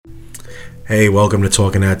Hey, welcome to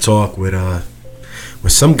Talking That Talk with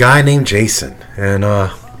some guy named Jason. And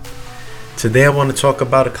today I want to talk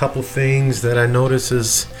about a couple things that I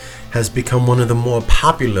notice has become one of the more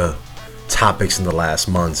popular topics in the last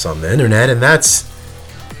months on the internet, and that's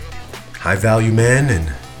high value men and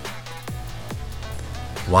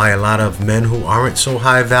why a lot of men who aren't so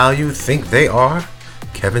high value think they are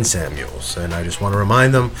Kevin Samuels. And I just want to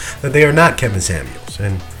remind them that they are not Kevin Samuels.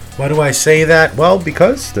 And why do I say that? Well,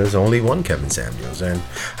 because there's only one Kevin Samuels, and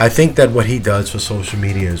I think that what he does for social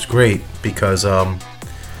media is great because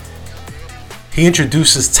he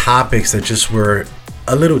introduces topics that just were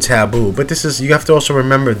a little taboo. But you have to also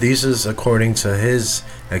remember, these is according to his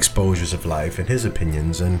exposures of life and his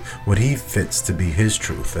opinions and what he fits to be his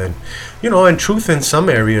truth, and and truth in some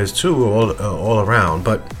areas too, all around.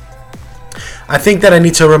 But I think that I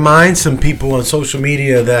need to remind some people on social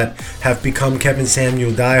media that have become Kevin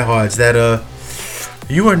Samuel diehards that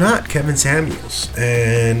you are not Kevin Samuels,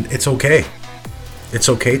 and it's okay. It's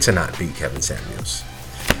okay to not be Kevin Samuels.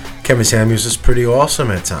 Kevin Samuels is pretty awesome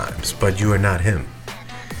at times, but you are not him.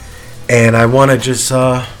 And I want to just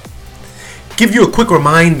give you a quick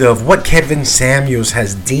reminder of what Kevin Samuels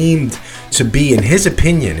has deemed to be, in his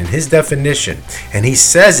opinion, in his definition. And he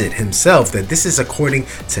says it himself that this is according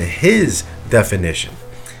to his definition.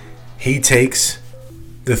 He takes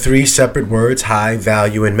the three separate words, high,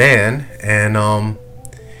 value, and man, and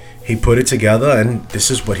he put it together, and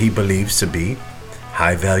this is what he believes to be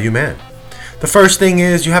high value man. The first thing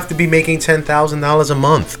is you have to be making $10,000 a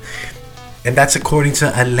month. And that's according to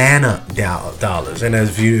Atlanta dollars. And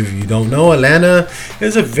if you don't know, Atlanta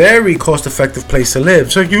is a very cost-effective place to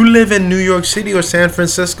live. So if you live in New York City or San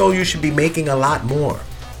Francisco, you should be making a lot more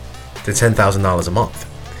than $10,000 a month.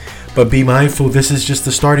 But be mindful, this is just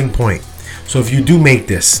the starting point. So if you do make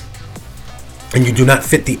this, and you do not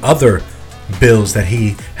fit the other bills that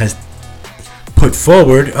he has put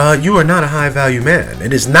forward, you are not a high-value man.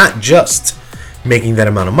 It is not just making that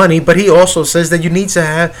amount of money, but he also says that you need to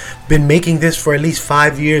have been making this for at least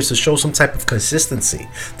 5 years to show some type of consistency,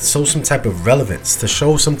 to show some type of relevance, to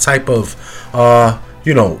show some type of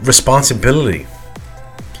responsibility.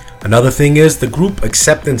 Another thing is the group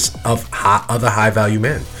acceptance of other high value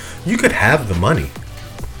men. You could have the money,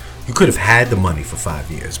 you could have had the money for 5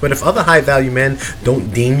 years, but if other high value men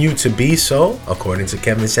don't deem you to be so, according to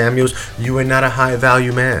Kevin Samuels, you are not a high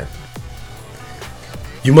value man.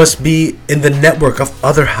 You must be in the network of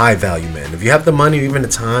other high value men. If you have the money or even the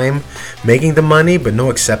time making the money but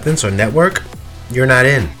no acceptance or network, you're not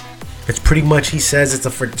in. It's pretty much, he says, it's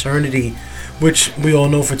a fraternity, which we all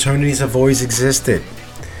know fraternities have always existed.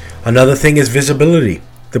 Another thing is visibility.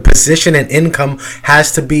 The position and income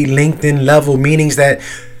has to be LinkedIn level, meaning that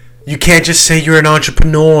you can't just say you're an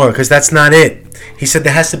entrepreneur, because that's not it. He said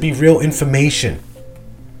there has to be real information.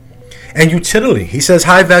 And utility. He says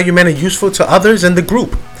high value men are useful to others in the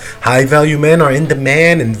group. High value men are in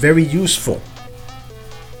demand and very useful.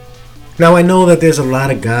 Now I know that there's a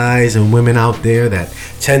lot of guys and women out there that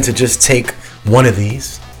tend to just take one of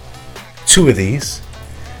these, two of these,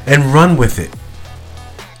 and run with it.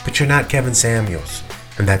 But you're not Kevin Samuels,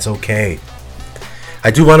 and that's okay.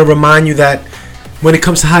 I do want to remind you that when it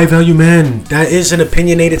comes to high value men, that is an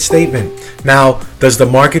opinionated statement. Now, does the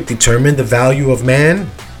market determine the value of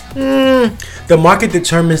man? The market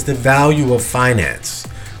determines the value of finance,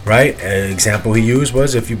 right? An example he used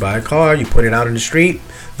was, if you buy a car, you put it out on the street,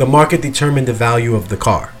 the market determines the value of the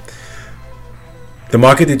car. The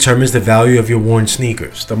market determines the value of your worn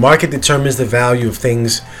sneakers. The market determines the value of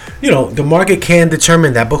things. The market can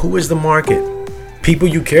determine that, but who is the market? People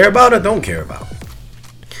you care about or don't care about?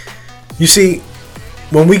 You see,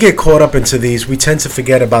 when we get caught up into these, we tend to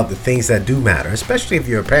forget about the things that do matter, especially if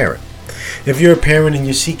you're a parent. If you're a parent and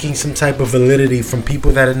you're seeking some type of validity from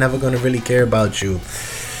people that are never going to really care about you,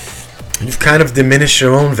 you've kind of diminished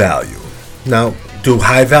your own value. Now, do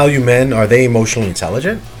high value men, are they emotionally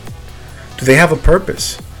intelligent? Do they have a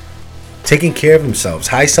purpose? Taking care of themselves,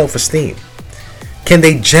 high self-esteem. Can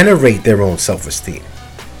they generate their own self-esteem?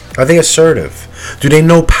 Are they assertive? Do they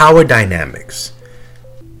know power dynamics?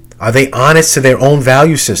 Are they honest to their own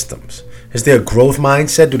value systems? Is there a growth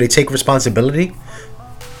mindset? Do they take responsibility?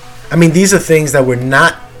 I mean, these are things that were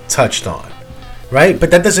not touched on, right? But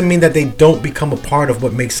that doesn't mean that they don't become a part of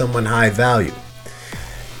what makes someone high value.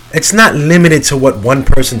 It's not limited to what one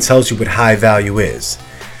person tells you what high value is.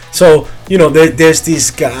 So, there's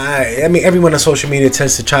these guys. I mean, everyone on social media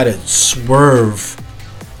tends to try to swerve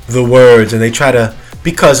the words, and they try to,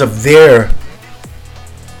 because of their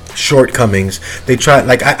shortcomings, they try,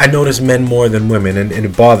 like, I notice men more than women, and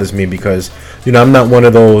it bothers me because, I'm not one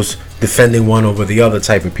of those defending one over the other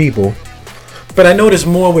type of people. But I notice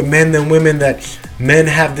more with men than women that men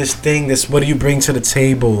have this thing, this what do you bring to the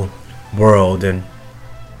table world. And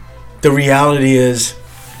the reality is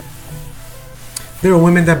there are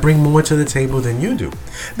women that bring more to the table than you do.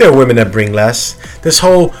 There are women that bring less. This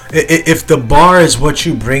whole, if the bar is what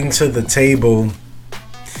you bring to the table,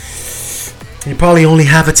 you probably only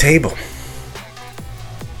have a table.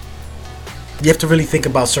 You have to really think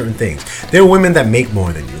about certain things. There are women that make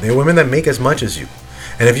more than you. There are women that make as much as you.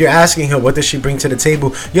 And if you're asking her, what does she bring to the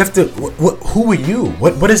table? You have to, who are you?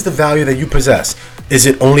 What is the value that you possess? Is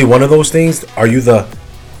it only one of those things? Are you the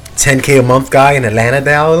 $10K a month guy in Atlanta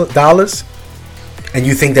dollars? And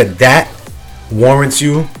you think that warrants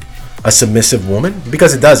you a submissive woman?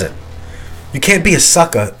 Because it doesn't. You can't be a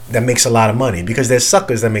sucker that makes a lot of money, because there's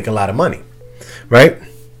suckers that make a lot of money, right?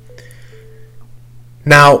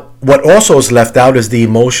 Now, what also is left out is the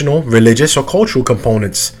emotional, religious, or cultural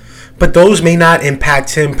components, but those may not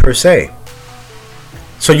impact him per se.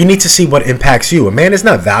 So you need to see what impacts you. A man is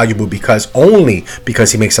not valuable only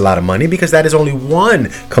because he makes a lot of money, because that is only one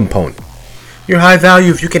component. You're high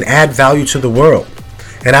value if you can add value to the world.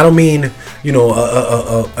 And I don't mean, an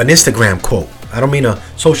Instagram quote. I don't mean a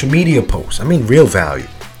social media post. I mean real value.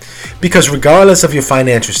 Because regardless of your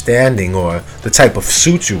financial standing or the type of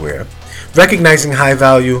suit you wear, recognizing high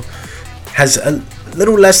value has a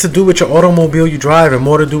little less to do with your automobile you drive and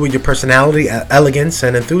more to do with your personality, elegance,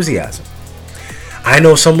 and enthusiasm. I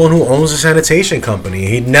know someone who owns a sanitation company.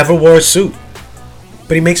 He never wore a suit,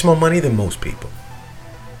 but he makes more money than most people.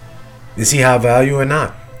 Is he high value or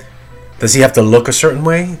not? Does he have to look a certain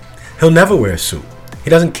way? He'll never wear a suit.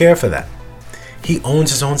 He doesn't care for that. He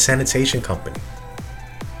owns his own sanitation company.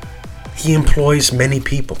 He employs many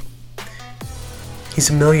people.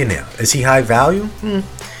 He's a millionaire. Is he high value?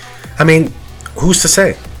 I mean, who's to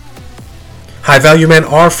say? High value men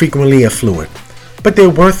are frequently affluent, but their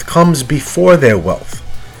worth comes before their wealth,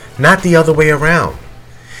 not the other way around.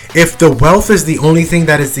 If the wealth is the only thing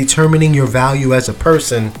that is determining your value as a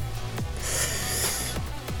person,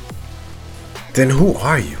 then who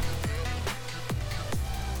are you?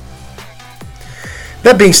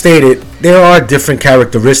 That being stated, there are different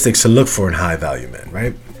characteristics to look for in high value men,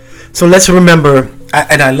 right? So let's remember,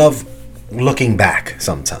 and I love looking back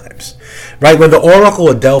sometimes, right? When the Oracle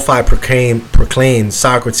of Delphi proclaimed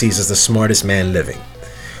Socrates as the smartest man living,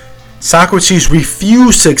 Socrates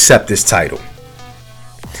refused to accept this title.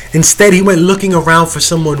 Instead, he went looking around for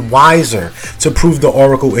someone wiser to prove the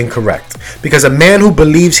oracle incorrect. Because a man who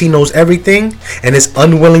believes he knows everything and is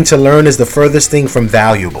unwilling to learn is the furthest thing from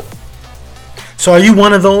valuable. So are you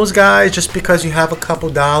one of those guys just because you have a couple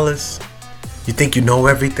dollars? You think you know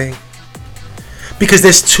everything? Because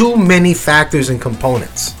there's too many factors and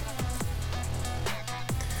components.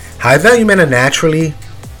 High value men are naturally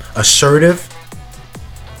assertive,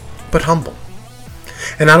 but humble.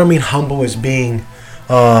 And I don't mean humble as being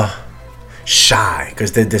shy,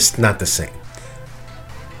 because they're just not the same.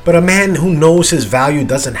 But a man who knows his value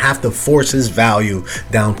doesn't have to force his value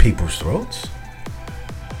down people's throats.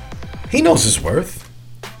 He knows his worth.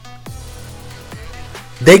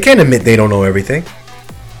 They can admit they don't know everything.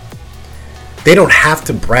 They don't have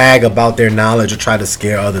to brag about their knowledge or try to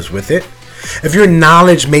scare others with it. If your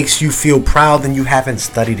knowledge makes you feel proud, then you haven't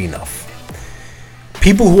studied enough.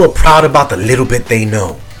 People who are proud about the little bit they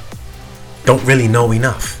know don't really know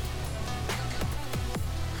enough.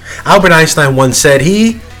 Albert Einstein once said,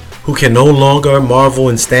 "He who can no longer marvel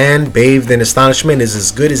and stand bathed in astonishment is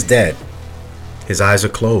as good as dead. His eyes are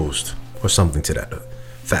closed," or something to that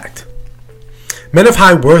fact. Men of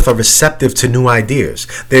high worth are receptive to new ideas.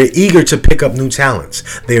 They're eager to pick up new talents.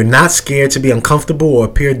 They are not scared to be uncomfortable or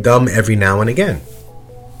appear dumb every now and again.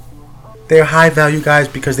 They are high value guys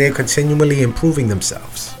because they are continually improving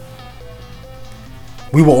themselves.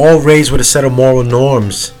 We were all raised with a set of moral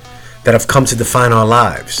norms that have come to define our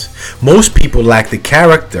lives. Most people lack the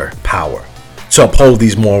character power to uphold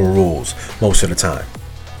these moral rules most of the time.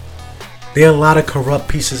 There are a lot of corrupt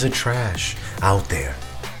pieces of trash out there.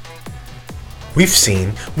 We've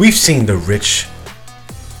seen the rich.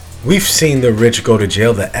 We've seen the rich go to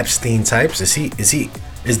jail, the Epstein types.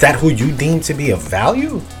 Is that who you deem to be of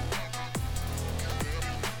value?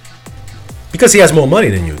 Because he has more money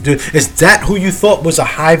than you. Dude, is that who you thought was a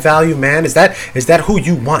high value man? Is that who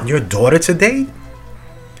you want your daughter to date?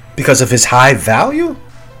 Because of his high value?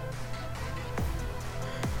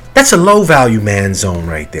 That's a low value man zone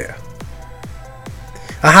right there.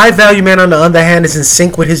 A high value man, on the other hand, is in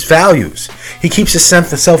sync with his values. He keeps his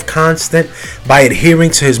sense of self constant by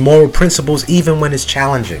adhering to his moral principles even when it's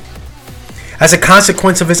challenging. As a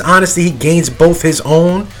consequence of his honesty, he gains both his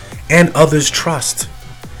own and others' trust.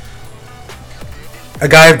 A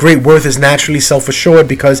guy of great worth is naturally self-assured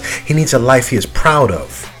because he needs a life he is proud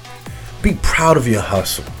of. Be proud of your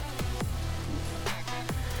hustle.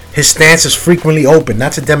 His stance is frequently open,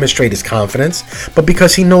 not to demonstrate his confidence, but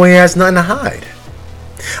because he knows he has nothing to hide.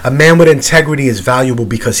 A man with integrity is valuable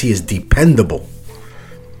because he is dependable.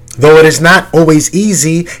 Though it is not always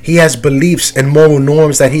easy, he has beliefs and moral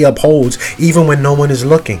norms that he upholds even when no one is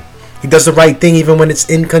looking. He does the right thing even when it's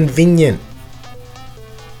inconvenient.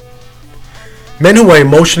 Men who are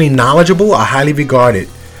emotionally knowledgeable are highly regarded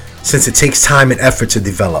since it takes time and effort to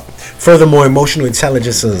develop. Furthermore, emotional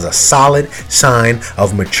intelligence is a solid sign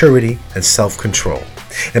of maturity and self-control.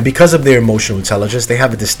 And because of their emotional intelligence, they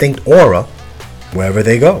have a distinct aura wherever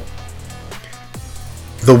they go.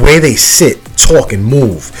 The way they sit, talk, and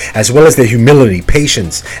move, as well as their humility,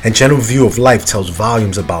 patience, and general view of life tells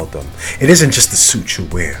volumes about them. It isn't just the suit you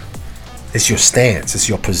wear. It's your stance. It's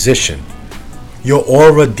your position. Your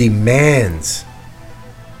aura demands.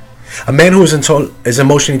 A man who is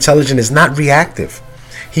emotionally intelligent is not reactive.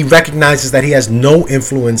 He recognizes that he has no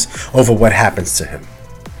influence over what happens to him,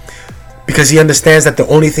 because he understands that the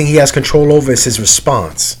only thing he has control over is his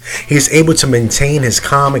response. He is able to maintain his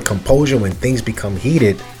calm and composure when things become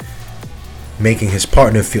heated, making his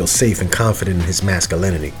partner feel safe and confident in his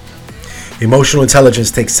masculinity. Emotional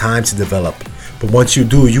intelligence takes time to develop, but once you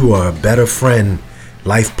do, you are a better friend,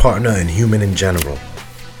 life partner, and human in general.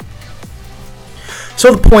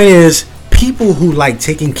 So the point is, people who like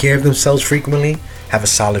taking care of themselves frequently have a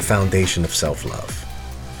solid foundation of self-love.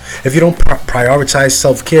 If you don't prioritize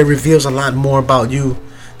self-care, it reveals a lot more about you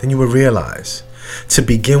than you would realize. To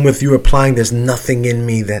begin with, you're applying there's nothing in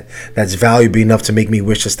me that's valuable enough to make me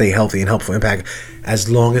wish to stay healthy and helpful impact as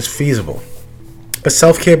long as feasible. But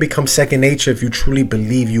self-care becomes second nature if you truly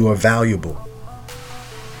believe you are valuable.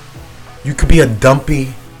 You could be a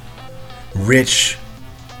dumpy, rich,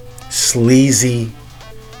 sleazy,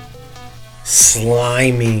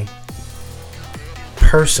 slimy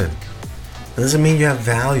person. That doesn't mean you have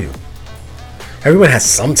value. Everyone has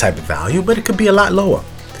some type of value, but it could be a lot lower.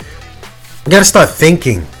 You gotta start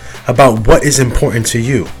thinking about what is important to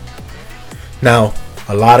you. Now,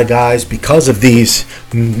 a lot of guys, because of these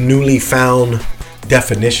newly found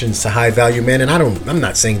definitions to high value men, and I'm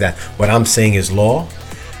not saying that what I'm saying is law.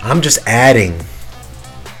 I'm just adding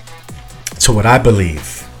to what I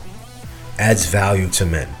believe adds value to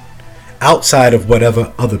men, outside of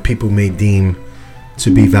whatever other people may deem to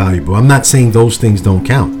be valuable. I'm not saying those things don't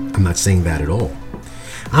count. I'm not saying that at all.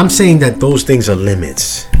 I'm saying that those things are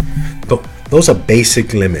limits. Those are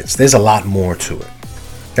basic limits. There's a lot more to it.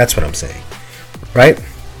 That's what I'm saying, right?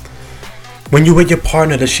 When you're with your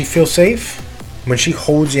partner, does she feel safe? When she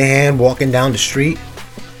holds your hand walking down the street,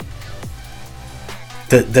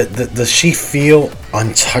 does she feel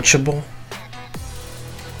untouchable?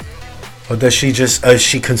 Or is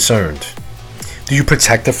she concerned? Do you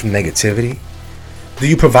protect her from negativity? Do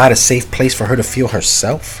you provide a safe place for her to feel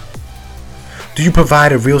herself? Do you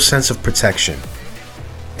provide a real sense of protection?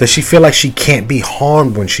 Does she feel like she can't be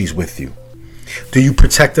harmed when she's with you? Do you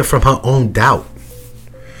protect her from her own doubt?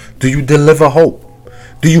 Do you deliver hope?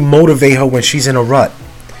 Do you motivate her when she's in a rut?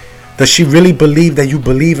 Does she really believe that you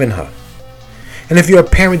believe in her? And if you're a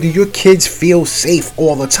parent, do your kids feel safe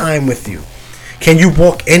all the time with you? Can you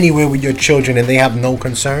walk anywhere with your children and they have no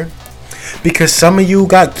concern? Because some of you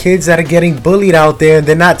got kids that are getting bullied out there and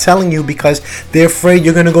they're not telling you because they're afraid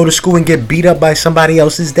you're going to go to school and get beat up by somebody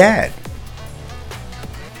else's dad.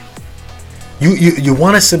 You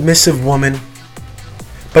want a submissive woman,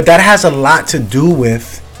 but that has a lot to do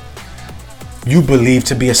with you believe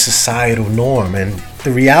to be a societal norm. And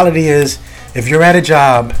the reality is, if you're at a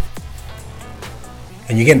job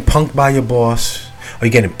and you're getting punked by your boss, or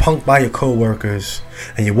you're getting punked by your coworkers,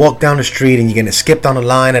 and you walk down the street and you're getting skipped on a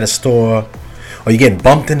line at a store, or you're getting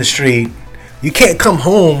bumped in the street, you can't come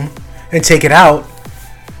home and take it out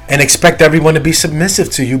and expect everyone to be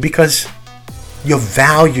submissive to you, because your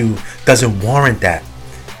value doesn't warrant that.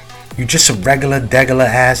 You're just a regular, degular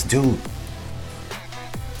ass dude.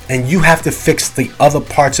 And you have to fix the other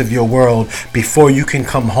parts of your world before you can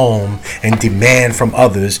come home and demand from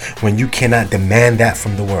others when you cannot demand that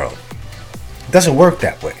from the world. It doesn't work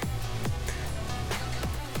that way.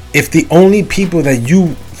 If the only people that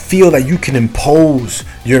you feel that you can impose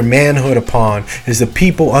your manhood upon is the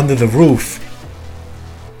people under the roof,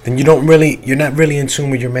 then you're not really in tune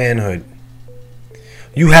with your manhood.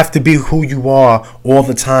 You have to be who you are all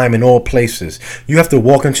the time in all places. You have to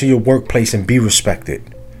walk into your workplace and be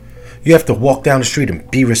respected. You have to walk down the street and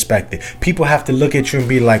be respected. People have to look at you and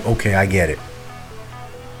be like, okay, I get it.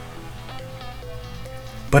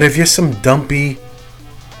 But if you're some dumpy,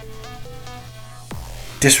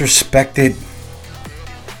 disrespected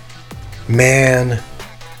man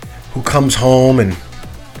who comes home and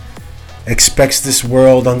expects this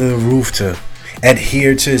world under the roof to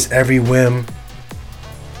adhere to his every whim,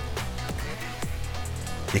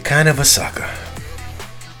 you're kind of a sucker.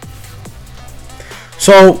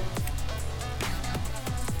 So,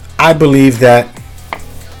 I believe that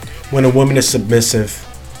when a woman is submissive,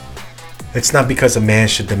 it's not because a man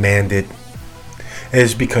should demand it. It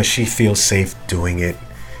is because she feels safe doing it.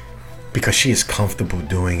 Because she is comfortable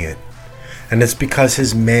doing it. And it's because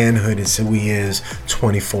his manhood is who he is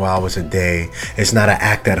 24 hours a day. It's not an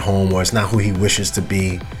act at home, or it's not who he wishes to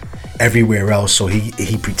be everywhere else. So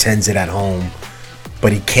he pretends it at home,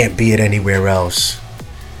 but he can't be it anywhere else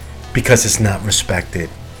because it's not respected.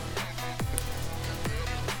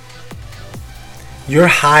 Your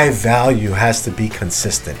high value has to be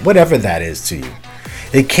consistent, whatever that is to you.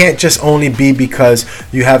 It can't just only be because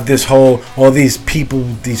you have all these people,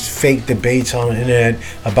 these fake debates on the internet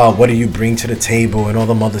about what do you bring to the table and all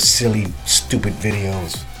them other silly, stupid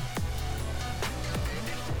videos.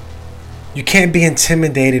 You can't be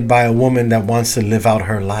intimidated by a woman that wants to live out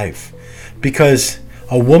her life, because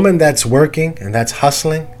a woman that's working and that's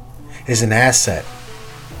hustling is an asset.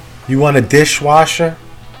 You want a dishwasher?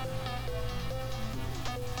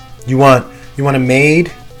 You want a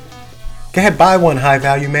maid? Go ahead, buy one, high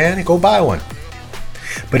value man. Go buy one.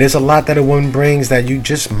 But there's a lot that a woman brings that you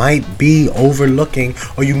just might be overlooking,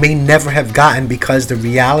 or you may never have gotten, because the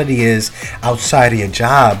reality is, outside of your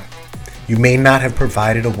job, you may not have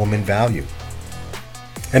provided a woman value.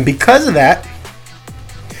 And because of that,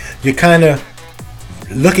 you're kind of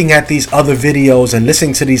looking at these other videos and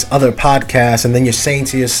listening to these other podcasts, and then you're saying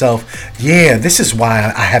to yourself, yeah, this is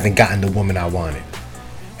why I haven't gotten the woman I wanted.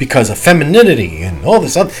 Because of femininity and all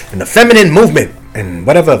this other, and the feminine movement and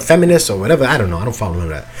whatever, feminist or whatever. I don't know. I don't follow none of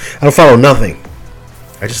that. I don't follow nothing.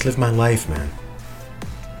 I just live my life, man.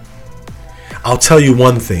 I'll tell you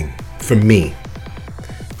one thing. For me,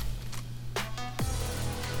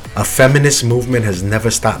 a feminist movement has never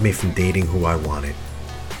stopped me from dating who I wanted.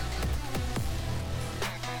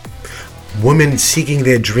 Women seeking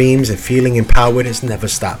their dreams and feeling empowered has never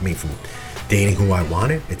stopped me from dating who I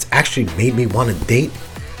wanted. It's actually made me want to date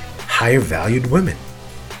higher valued women.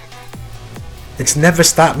 It's never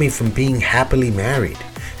stopped me from being happily married.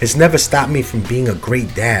 It's never stopped me from being a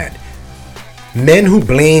great dad. Men who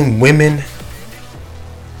blame women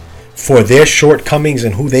for their shortcomings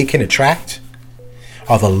and who they can attract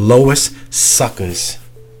are the lowest suckers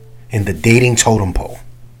in the dating totem pole.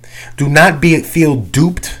 Do not feel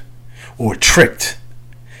duped or tricked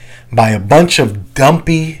by a bunch of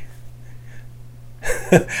dumpy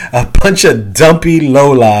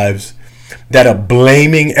lowlives that are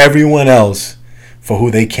blaming everyone else for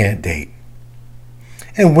who they can't date.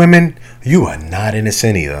 And women, you are not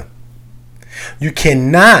innocent either. You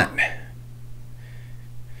cannot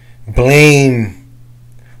blame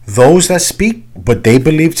those that speak what they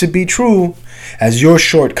believe to be true as your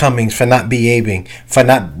shortcomings for not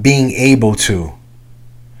being able to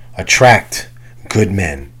attract good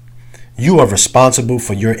men. You are responsible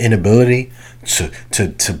for your inability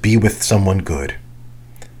to be with someone good.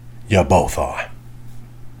 You both are.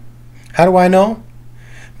 How do I know?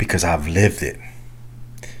 Because I've lived it.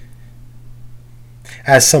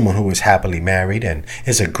 As someone who is happily married and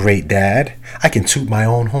is a great dad, I can toot my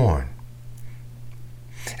own horn.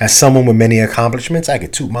 As someone with many accomplishments, I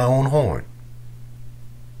can toot my own horn.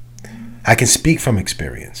 I can speak from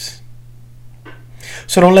experience.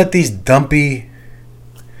 So don't let these dumpy,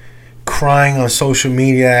 crying on social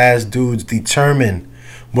media ass dudes determine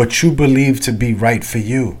what you believe to be right for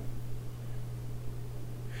you.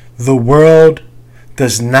 The world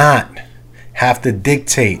does not have to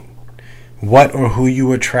dictate what or who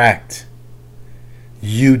you attract.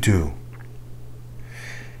 You do.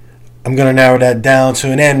 I'm going to narrow that down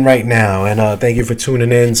to an end right now. And thank you for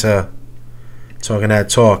tuning in to Talking That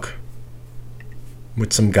Talk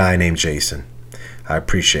with some guy named Jason. I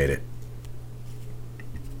appreciate it.